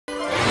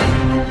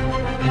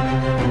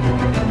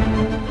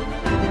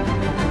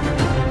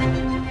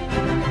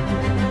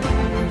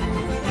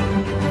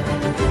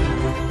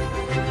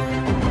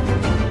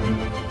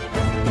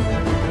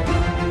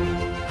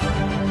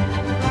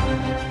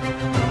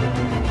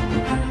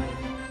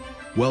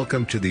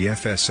Welcome to the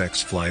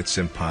FSX Flight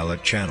Sim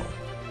Pilot channel.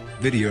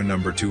 Video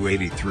number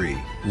 283,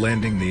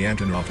 landing the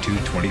Antonov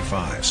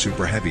 225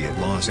 Superheavy at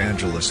Los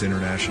Angeles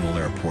International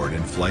Airport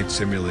in Flight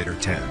Simulator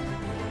 10.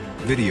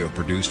 Video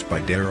produced by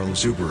Daryl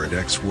Zuber at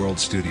X World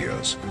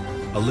Studios.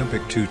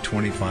 Olympic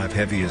 225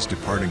 Heavy is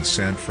departing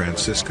San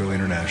Francisco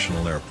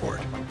International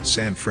Airport,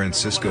 San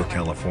Francisco,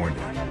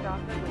 California.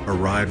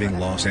 Arriving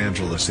Los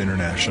Angeles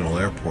International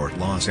Airport,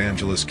 Los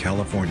Angeles,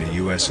 California,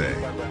 USA.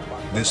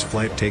 This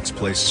flight takes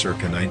place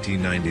circa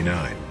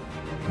 1999.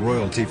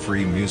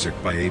 Royalty-free music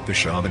by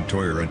Apish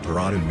Aventoyer and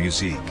Paradan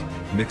Music,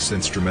 Mix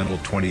Instrumental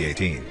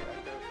 2018.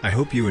 I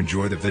hope you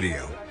enjoy the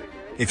video.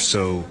 If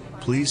so,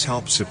 please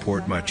help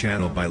support my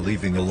channel by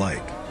leaving a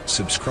like,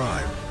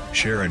 subscribe,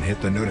 share and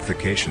hit the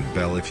notification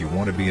bell if you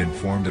want to be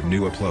informed of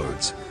new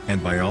uploads,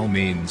 and by all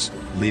means,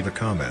 leave a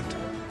comment.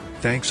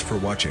 Thanks for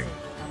watching.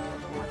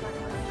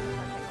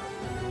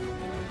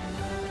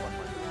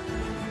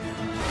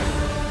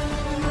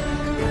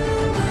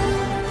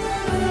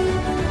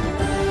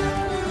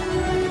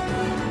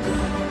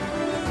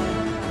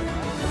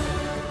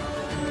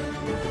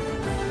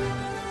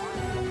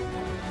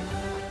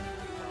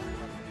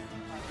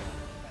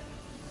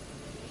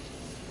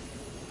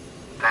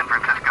 San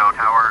Francisco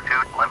Tower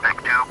 2, Olympic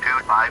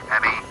 225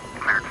 Heavy,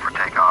 cleared for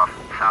takeoff.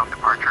 South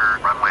departure,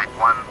 runway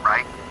 1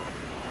 right.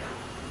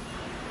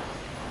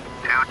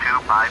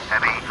 225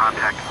 Heavy,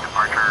 contact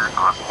departure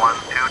on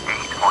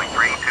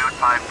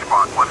 128.325,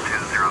 squawk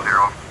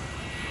 1200.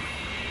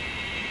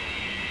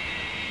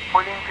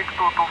 Olympic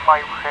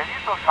 225 Heavy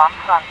to San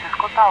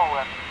Francisco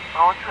Tower.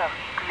 Roger,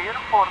 clear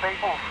for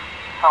takeoff.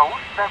 South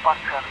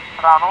departure,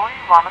 runway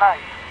 1 right.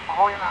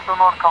 Going to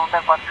NORCAL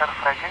Departure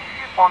frequency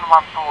on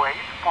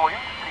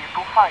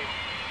 128.325.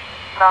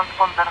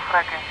 Transponder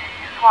frequency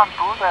is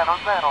 1200.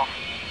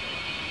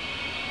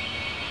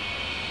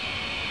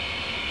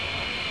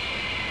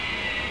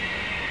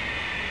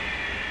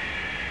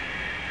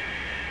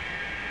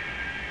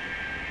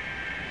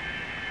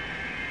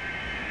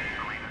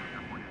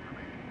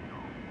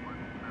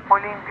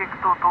 Olympic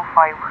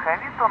 225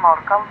 Heavy to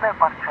NORCAL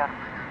Departure.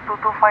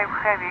 225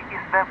 Heavy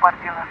is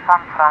departing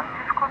San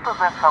Francisco to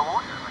the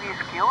south.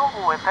 Please kilo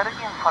weather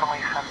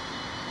information.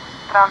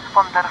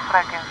 Transponder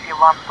frequency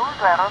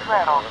 1200.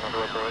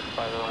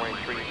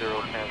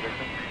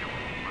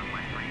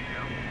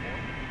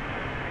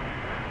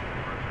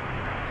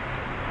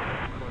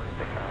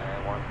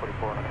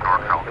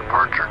 NORCAL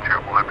Departure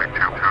 2, Olympic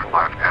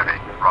 225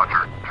 Heavy,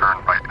 roger. Turn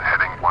right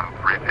heading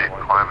 138,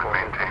 climb and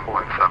maintain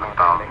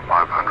 17,500.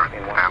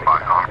 Stand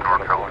by on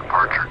NORCAL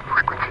Departure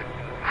frequency.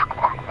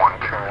 Squawk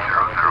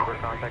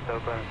 1200. Olympic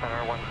 225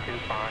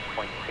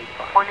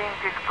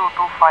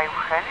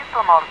 Heavy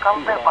to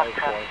NORCAL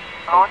Departure.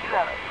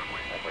 Roger.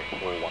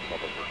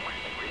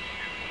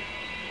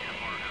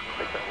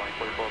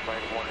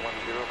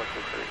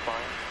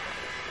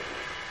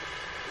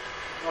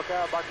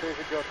 NORCAL, back to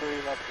Asia, 3,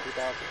 left 2000.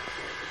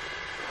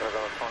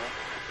 Arizona 20.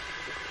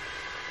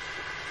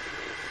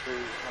 3,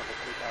 level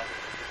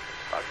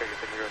 3000. Okay, you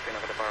take your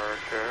NORCAL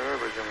Departure,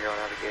 resume your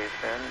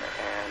navigation,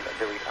 and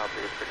delete out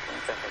the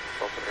restrictions. San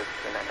Francisco for the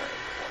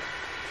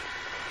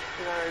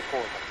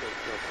 2984, back to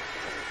Asia.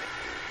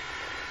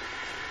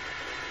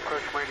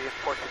 Approach radius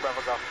 42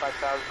 Bravo Golf 5000,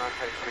 on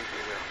heading 320.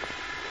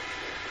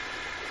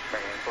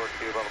 Bringing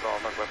 42 Bravo Golf,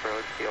 Northwest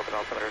Road, field and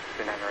altimeter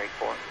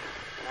 2984.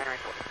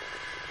 984.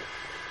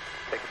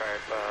 Take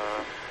drive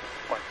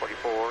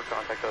 144,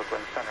 contact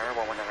Oakland Center,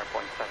 119.75.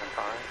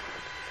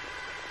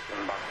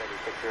 Box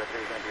 8603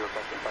 is going to be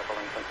requesting Cycle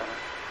Lincoln Center.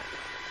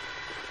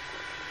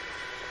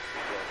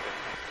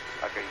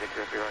 Okay,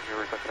 603, roger,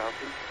 requested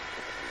altitude.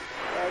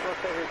 We'll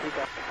stay here 2004.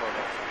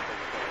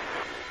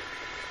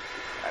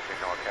 After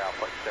NORCAL,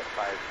 flight set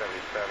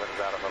 577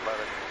 is out of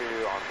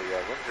 11-2 on the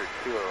Windsor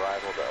 2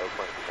 arrival to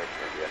Oakland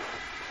Connection India.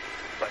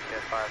 Flight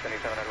set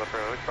 577 Edward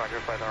Road, roger,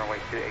 fly the runway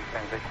 28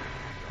 transition.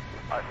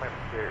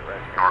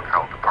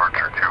 NORCAL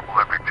Departure 2,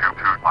 Olympic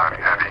 225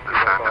 Heavy,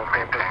 descend and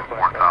maintain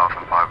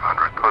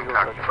 4,500.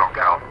 Contact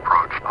SOCAL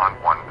Approach on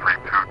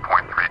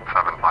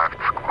 132.375,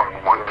 squawk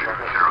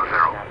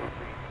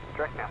 1200.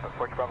 Direct now,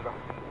 40 Bravo Golf.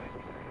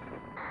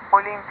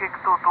 Olympic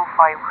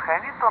 225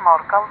 Heavy to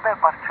NORCAL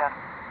Departure.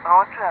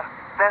 Roger,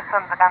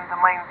 descend and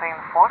maintain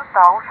 4,500.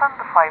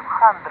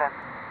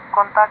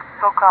 Contact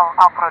SOCAL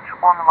Approach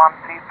on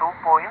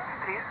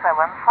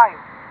 132.375.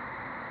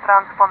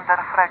 Transponder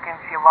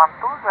frequency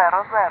 1200.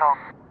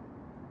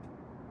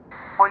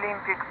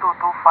 Olympic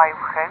 225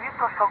 Heavy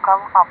to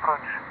SOCAL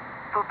Approach.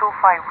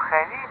 225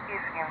 Heavy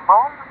is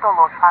inbound to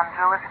Los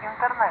Angeles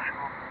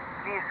International.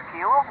 Please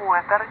kilo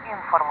weather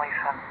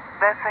information.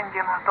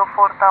 Descending to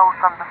 4,500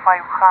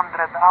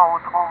 out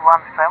of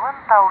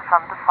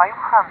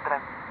 17,500.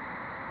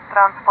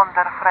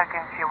 Transponder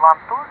frequency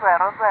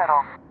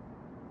 1200.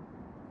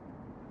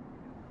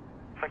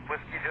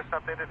 Whiskey just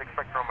updated,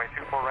 expect runway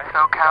 24 right.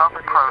 SOCAL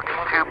Approach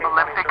to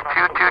Olympic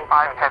 225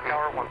 Heavy.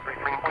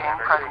 Maintain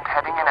present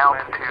heading and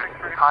altitude.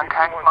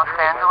 Contact Los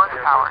Angeles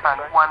Tower on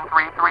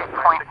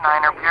 133.900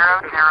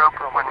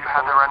 when you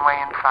have the runway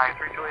in sight.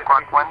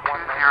 Squawk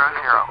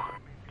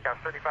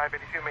 1200.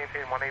 2582,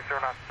 maintain 180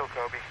 knots till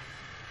Kobe.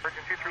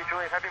 Virgin 23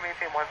 Juliet Heavy,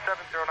 maintain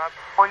 170 knots.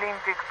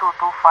 Olympic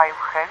 225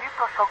 Heavy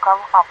to SOCAL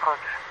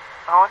Approach.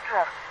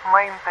 Roger,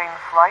 maintain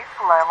flight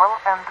level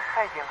and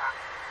heading.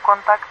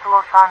 Contact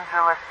Los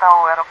Angeles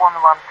Tower on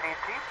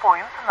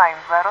 133.900.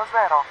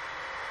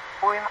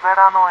 Wind the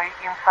runway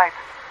in sight.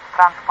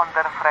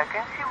 Transponder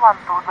frequency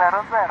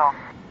 1200.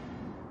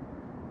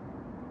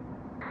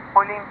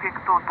 Olympic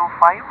 225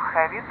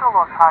 Heavy to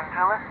Los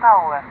Angeles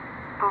Tower.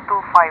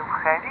 225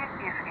 Heavy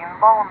is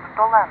inbound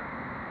to land.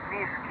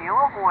 This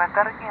kilo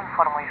weather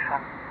information.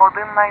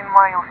 9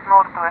 miles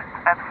northwest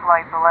at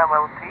flight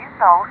level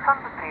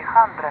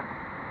 3300.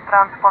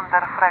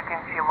 Transponder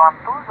frequency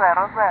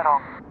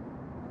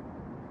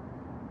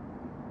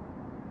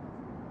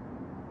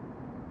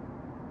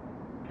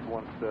 1200.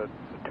 One's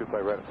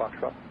 25 red at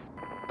Foxtrot.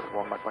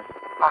 One Mike Mike.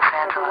 Los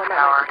Angeles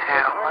Tower 2,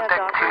 Olympic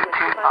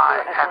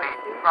 225 Heavy,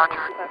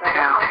 Roger,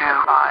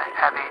 225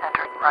 Heavy,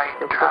 enter right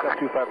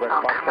traffic,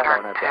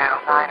 altimeter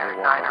 2, niner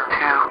 2,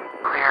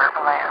 clear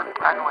to land,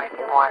 runway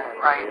 1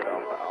 right.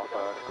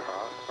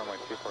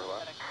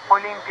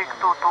 Olympic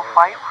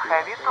 225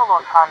 Heavy to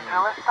Los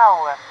Angeles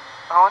Tower.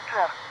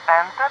 Roger,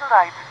 enter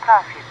right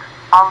traffic,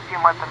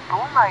 altimeter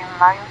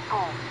 2992,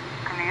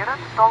 cleared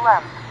to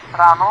land,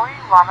 runway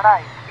 1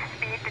 right.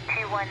 Speed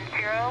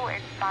 210,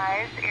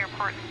 advise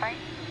airport in sight.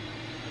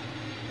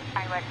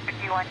 Skywest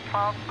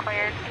 5112,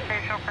 cleared,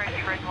 visual approach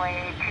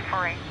runway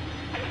 248.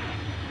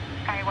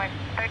 Skywest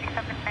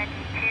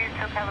 3792,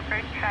 SOCAL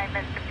Approach, I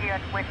missed a few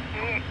on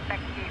Whiskey,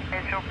 expecting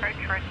visual approach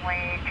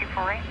runway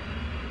 248.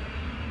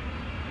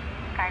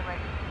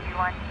 Skywest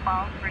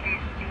 5112,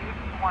 reduce speed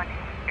 180.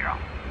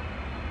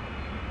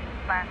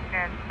 Last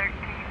jet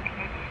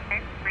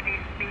 1386,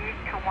 reduce speed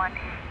to 180.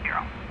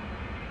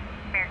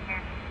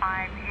 American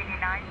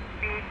 589,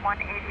 speed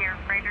 180 or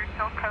greater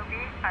till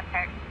Kobe,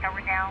 contact tower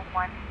now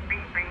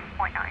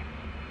 133.9.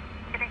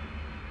 Kidding.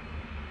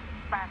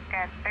 Last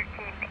jet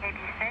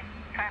 1386,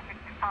 traffic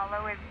to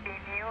follow is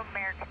BMU,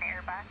 American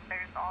Airbus.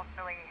 There's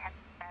also a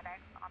FSX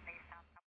on the south.